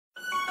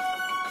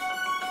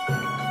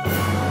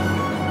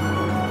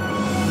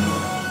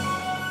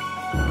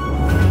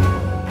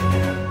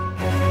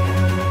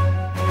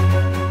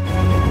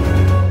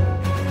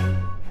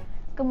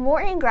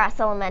morning, Grass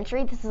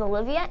Elementary. This is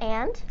Olivia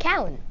and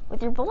Callan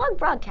with your Bulldog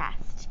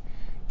broadcast.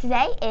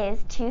 Today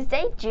is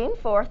Tuesday, June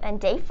 4th, and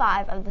day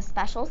 5 of the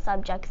special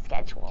subject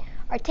schedule.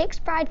 Our Takes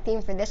Pride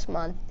theme for this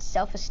month is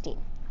self-esteem.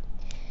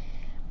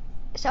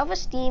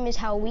 Self-esteem is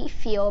how we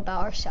feel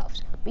about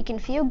ourselves. We can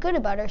feel good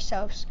about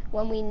ourselves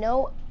when we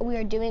know we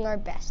are doing our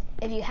best.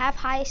 If you have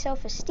high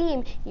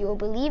self-esteem, you will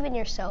believe in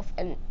yourself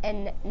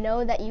and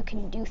know that you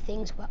can do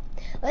things well.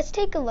 Let's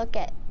take a look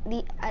at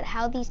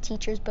how these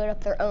teachers build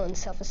up their own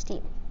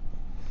self-esteem.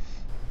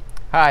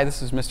 Hi,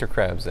 this is Mr.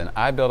 Krebs, and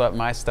I build up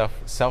my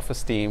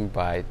self-esteem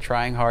by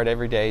trying hard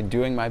every day,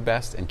 doing my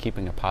best, and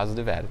keeping a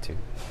positive attitude.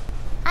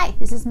 Hi,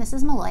 this is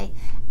Mrs. Malloy,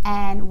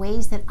 and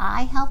ways that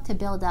I help to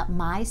build up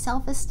my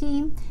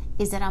self-esteem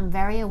is that I'm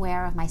very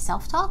aware of my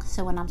self-talk.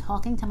 So when I'm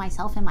talking to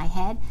myself in my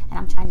head and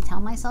I'm trying to tell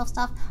myself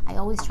stuff, I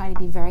always try to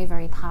be very,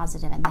 very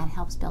positive, and that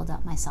helps build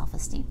up my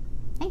self-esteem.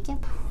 Thank you.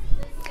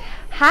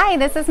 Hi,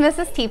 this is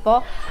Mrs.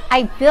 Teeple.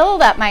 I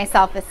build up my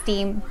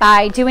self-esteem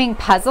by doing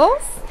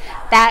puzzles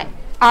that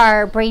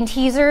are brain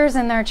teasers,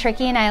 and they're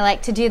tricky, and I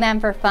like to do them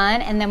for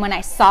fun. And then when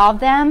I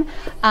solve them,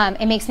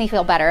 it makes me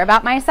feel better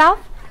about myself.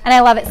 And I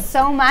love it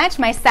so much.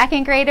 My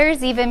second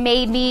graders even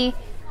made me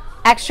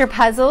extra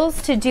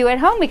puzzles to do at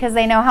home because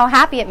they know how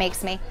happy it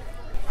makes me.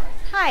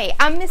 Hi,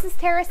 I'm Mrs.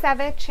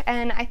 Tarasevich,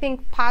 and I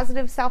think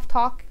positive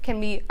self-talk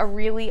can be a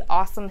really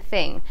awesome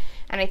thing.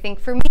 And I think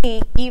for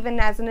me, even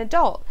as an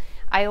adult,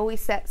 I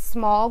always set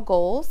small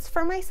goals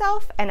for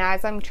myself, and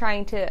as I'm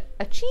trying to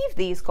achieve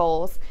these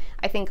goals,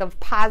 I think of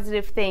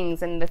positive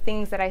things and the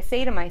things that I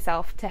say to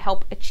myself to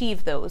help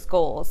achieve those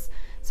goals.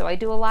 So I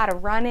do a lot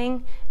of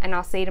running, and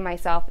I'll say to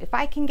myself, if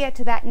I can get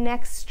to that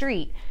next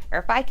street, or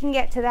if I can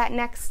get to that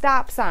next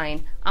stop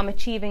sign, I'm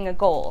achieving a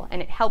goal.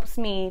 And it helps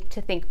me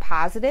to think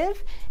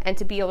positive and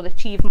to be able to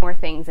achieve more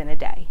things in a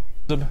day.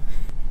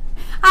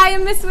 Hi,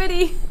 I'm Miss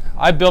Whitty.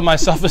 I build my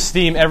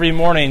self-esteem every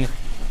morning,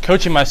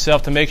 coaching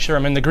myself to make sure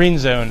I'm in the green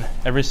zone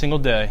every single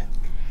day.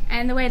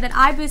 And the way that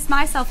I boost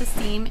my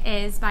self-esteem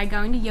is by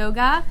going to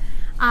yoga.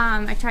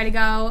 I try to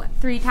go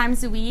 3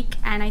 times a week,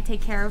 and I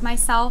take care of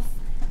myself,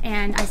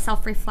 and I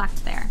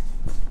self-reflect there.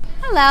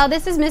 Hello,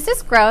 this is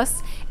Mrs.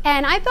 Gross,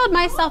 and I build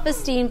my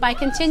self-esteem by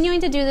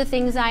continuing to do the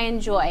things I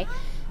enjoy.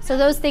 So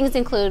those things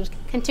include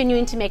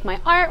continuing to make my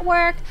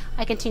artwork,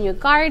 I continue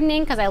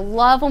gardening because I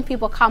love when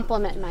people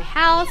compliment my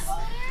house,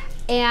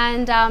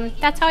 and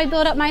that's how I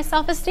build up my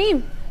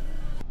self-esteem.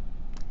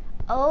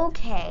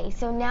 Okay,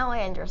 so now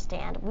I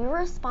understand. We were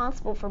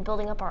responsible for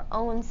building up our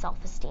own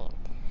self-esteem.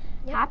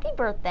 Yep. Happy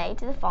birthday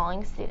to the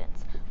following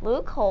students: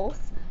 Luke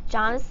Holtz,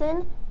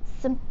 Jonathan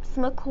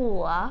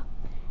Smakula,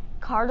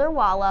 Carter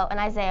Wallow, and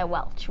Isaiah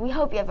Welch. We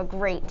hope you have a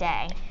great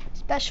day.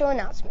 Special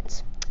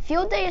announcements.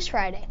 Field day is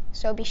Friday,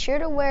 so be sure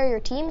to wear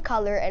your team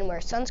color and wear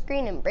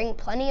sunscreen and bring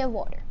plenty of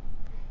water.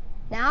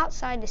 Now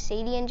outside to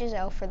Sadie and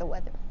Giselle for the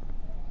weather.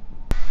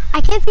 I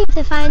can't seem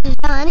to find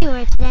Giselle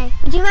anywhere today.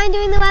 Would you mind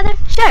doing the weather?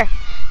 Sure.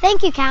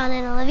 Thank you, Callan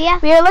and Olivia.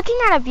 We are looking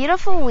at a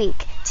beautiful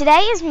week.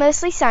 Today is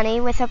mostly sunny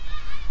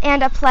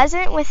and a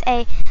pleasant with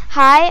a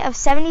high of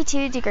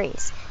 72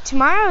 degrees.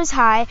 Tomorrow's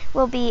high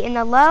will be in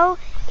the low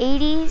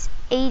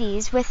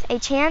 80s with a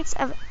chance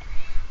of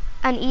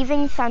an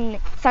even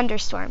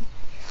thunderstorm.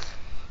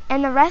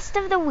 And the rest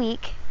of the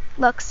week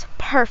looks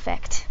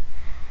perfect.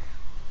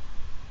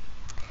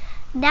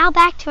 Now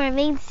back to our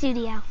main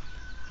studio.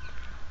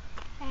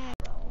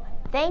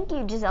 Thank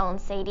you, Giselle and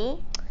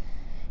Sadie.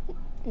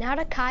 Now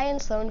to Kai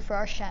and Sloan for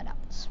our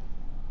shout-outs.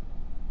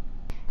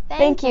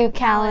 Thank you,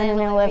 Callan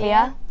and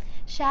Olivia.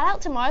 Shout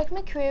out to Mark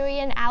McCreary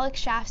and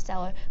Alex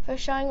Schaffsteller for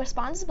showing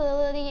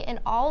responsibility in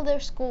all their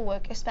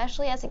schoolwork,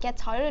 especially as it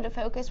gets harder to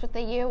focus with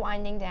the year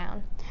winding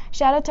down.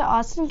 Shout out to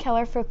Austin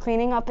Keller for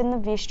cleaning up in the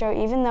bistro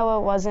even though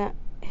it wasn't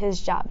his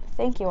job.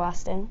 Thank you,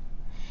 Austin.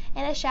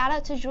 And a shout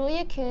out to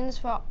Julia Coons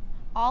for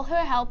all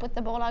her help with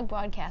the Bulldog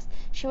broadcast.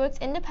 She works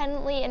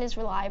independently and is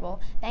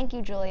reliable. Thank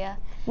you, Julia.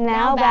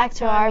 Now back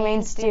to our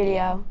main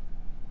studio.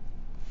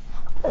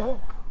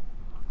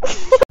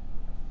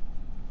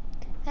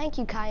 Thank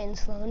you, Kai and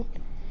Sloan.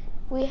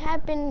 We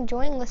have been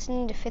enjoying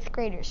listening to 5th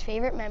graders'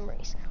 favorite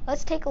memories.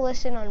 Let's take a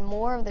listen on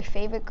more of their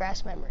favorite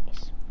grass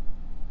memories.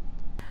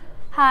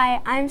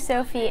 Hi, I'm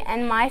Sophie,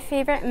 and my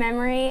favorite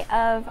memory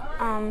of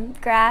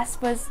grass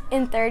was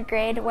in 3rd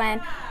grade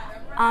when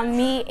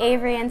me,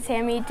 Avery, and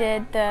Sammy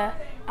did the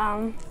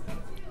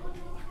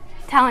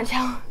talent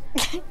show.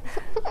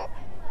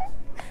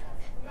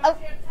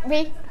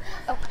 Me?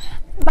 Oh.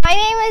 My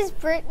name is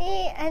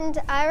Brittany,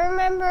 and I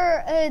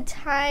remember a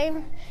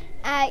time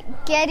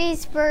at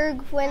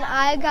Gettysburg when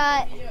I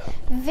got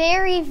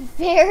very,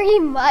 very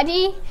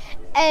muddy,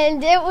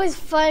 and it was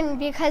fun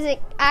because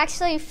it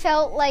actually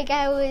felt like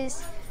I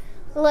was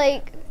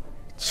like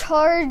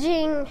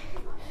charging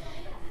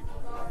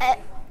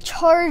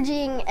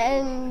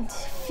and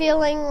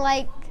feeling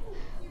like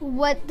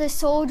what the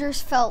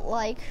soldiers felt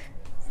like.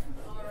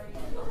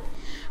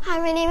 Hi,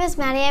 my name is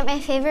Maddie. My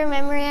favorite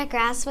memory at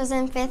grass was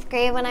in 5th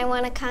grade when I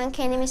won a cotton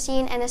candy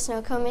machine and a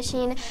snow cone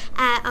machine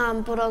at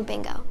Bulldog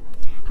Bingo.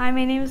 Hi,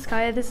 my name is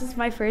Kaya. This is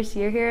my first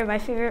year here, and my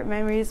favorite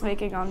memory is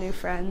making all new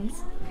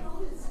friends.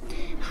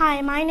 Hi,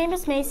 my name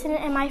is Mason,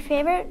 and my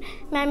favorite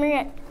memory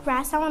at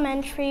Grass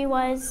Elementary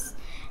was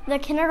the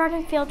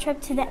kindergarten field trip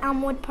to the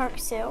Elmwood Park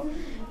Zoo.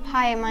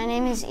 Hi, my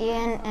name is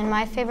Ian, and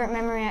my favorite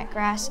memory at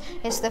Grass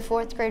is the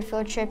 4th grade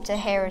field trip to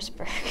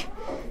Harrisburg.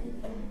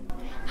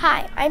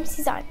 Hi, I'm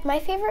Suzanne. My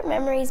favorite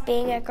memory is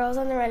being at Girls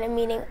on the Run and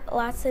meeting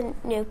lots of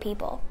new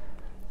people.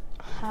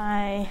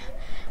 Hi,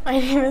 my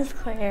name is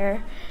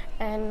Claire,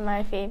 and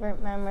my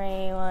favorite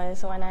memory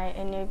was when I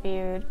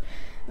interviewed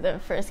the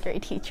 1st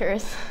grade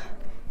teachers.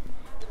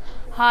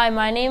 Hi,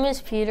 my name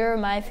is Peter.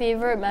 My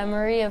favorite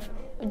memory of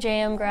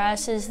JM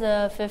Grass is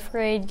the 5th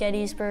grade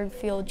Gettysburg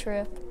field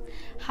trip.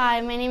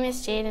 Hi, my name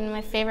is Jade, and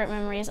my favorite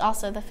memory is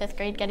also the 5th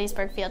grade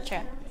Gettysburg field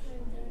trip.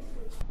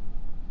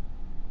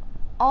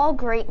 All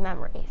great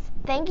memories.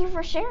 Thank you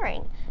for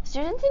sharing.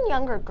 Students in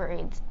younger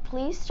grades,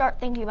 please start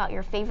thinking about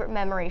your favorite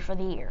memory for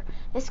the year.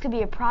 This could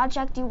be a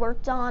project you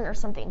worked on, or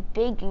something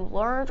big you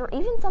learned, or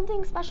even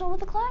something special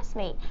with a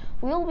classmate.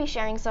 We will be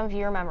sharing some of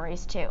your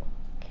memories too.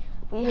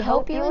 We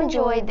hope you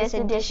enjoyed this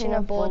edition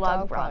of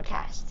Bulldog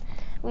Broadcast.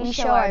 We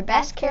show our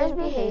best cares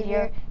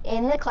behavior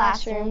in the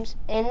classrooms,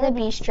 in the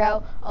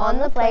bistro, on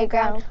the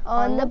playground,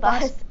 on the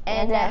bus,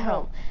 and at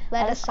home.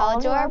 Let us all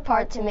do our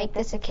part to make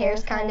this a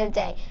cares kind of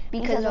day,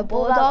 because a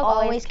Bulldog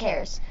always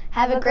cares.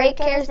 Have a great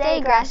Cares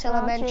Day, Grass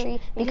Elementary,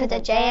 because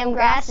at JM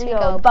Grass we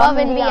go above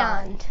and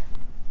beyond.